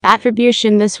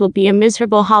Attribution: this will be a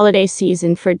miserable holiday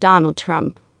season for Donald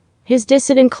Trump. His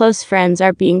dissident close friends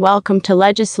are being welcomed to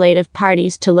legislative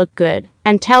parties to look good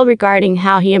and tell regarding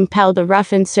how he impelled the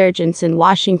rough insurgents in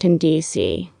Washington,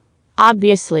 D.C.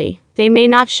 Obviously, they may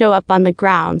not show up on the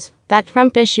grounds that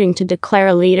Trump issuing to declare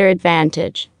a leader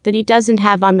advantage that he doesn't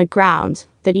have, on the grounds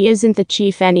that he isn't the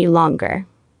chief any longer.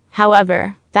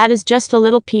 However, that is just a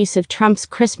little piece of Trump's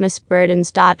Christmas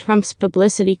burdens. Trump's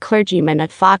publicity clergymen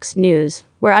at Fox News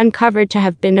were uncovered to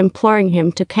have been imploring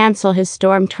him to cancel his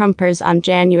stormtroopers on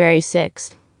January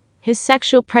 6. His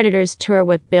sexual predators tour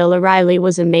with Bill O'Reilly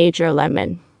was a major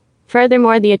lemon.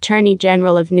 Furthermore, the Attorney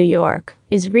General of New York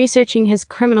is researching his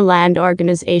criminal land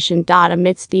organization.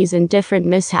 Amidst these indifferent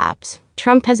mishaps,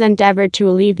 Trump has endeavored to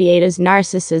alleviate his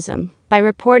narcissism by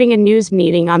reporting a news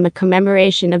meeting on the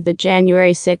commemoration of the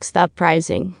January 6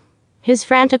 uprising. His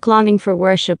frantic longing for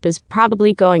worship is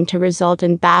probably going to result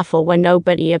in baffle when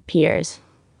nobody appears.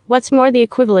 What's more, the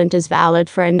equivalent is valid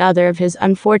for another of his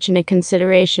unfortunate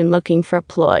consideration looking for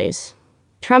ploys.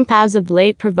 Trump has of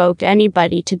late provoked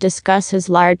anybody to discuss his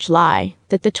large lie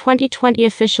that the 2020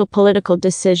 official political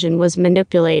decision was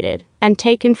manipulated and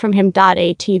taken from him. At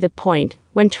the point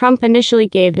when Trump initially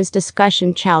gave his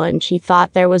discussion challenge, he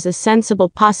thought there was a sensible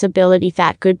possibility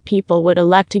that good people would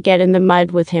elect to get in the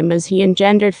mud with him, as he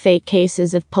engendered fake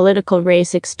cases of political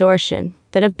race extortion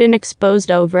that have been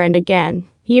exposed over and again,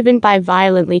 even by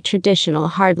violently traditional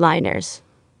hardliners.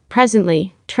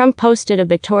 Presently, Trump posted a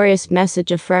victorious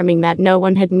message affirming that no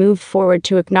one had moved forward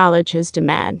to acknowledge his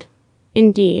demand.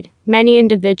 Indeed, many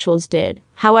individuals did.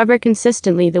 However,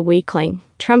 consistently the weakling,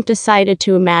 Trump decided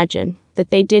to imagine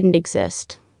that they didn't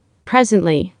exist.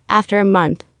 Presently, after a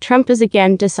month, Trump is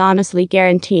again dishonestly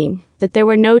guaranteeing that there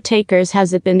were no takers.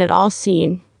 Has it been at all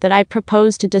seen that I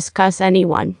propose to discuss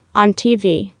anyone, on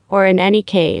TV, or in any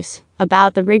case,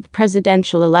 about the rigged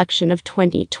presidential election of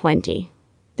 2020?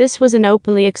 This was an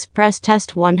openly expressed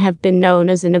test. One have been known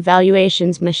as an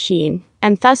evaluations machine,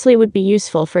 and thusly would be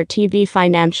useful for TV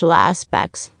financial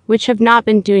aspects, which have not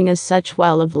been doing as such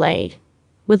well of late.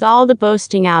 With all the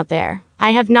boasting out there,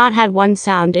 I have not had one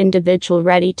sound individual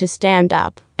ready to stand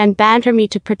up and banter me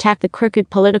to protect the crooked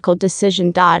political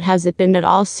decision. Has it been at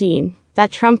all seen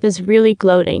that Trump is really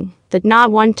gloating that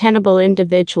not one tenable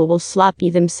individual will sloppy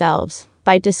themselves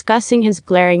by discussing his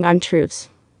glaring untruths?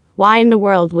 Why in the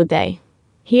world would they?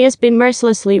 He has been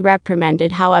mercilessly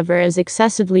reprimanded, however, as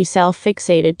excessively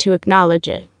self-fixated to acknowledge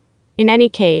it. In any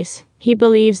case, he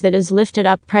believes that his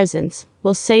lifted-up presence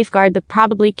will safeguard the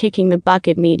probably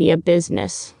kicking-the-bucket media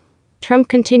business. Trump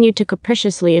continued to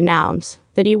capriciously announce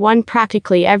that he won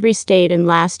practically every state in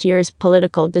last year's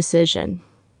political decision,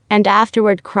 and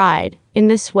afterward cried, in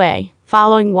this way,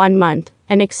 following 1 month,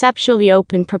 an exceptionally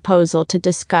open proposal to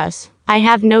discuss, I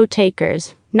have no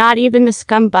takers. Not even the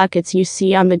scumbuckets you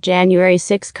see on the January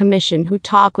 6 Commission who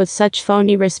talk with such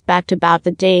phony respect about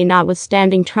the day.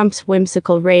 Notwithstanding Trump's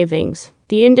whimsical ravings,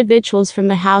 the individuals from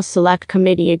the House Select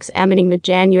Committee examining the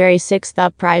January 6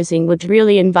 uprising would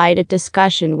really invite a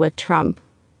discussion with Trump.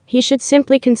 He should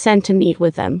simply consent to meet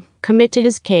with them, commit to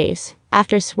his case,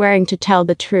 after swearing to tell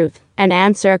the truth, and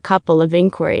answer a couple of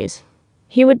inquiries.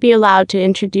 He would be allowed to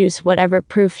introduce whatever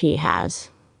proof he has.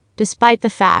 Despite the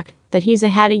fact that he's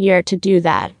had a year to do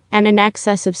that, and in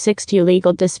excess of 60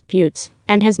 legal disputes,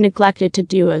 and has neglected to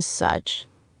do as such.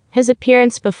 His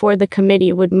appearance before the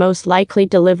committee would most likely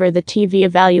deliver the TV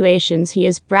evaluations he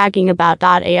is bragging about.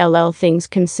 All things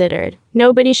considered,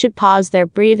 nobody should pause their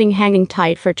breathing hanging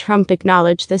tight for Trump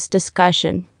acknowledge this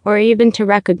discussion, or even to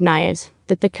recognize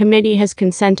that the committee has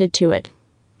consented to it.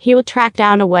 He will track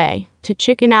down a way to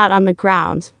chicken out on the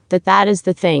grounds that that is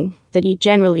the thing that he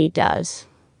generally does.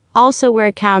 Also, where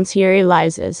accounts he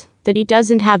realizes that he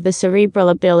doesn't have the cerebral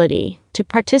ability to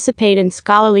participate in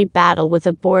scholarly battle with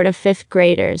a board of 5th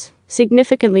graders,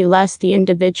 significantly less the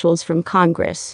individuals from Congress.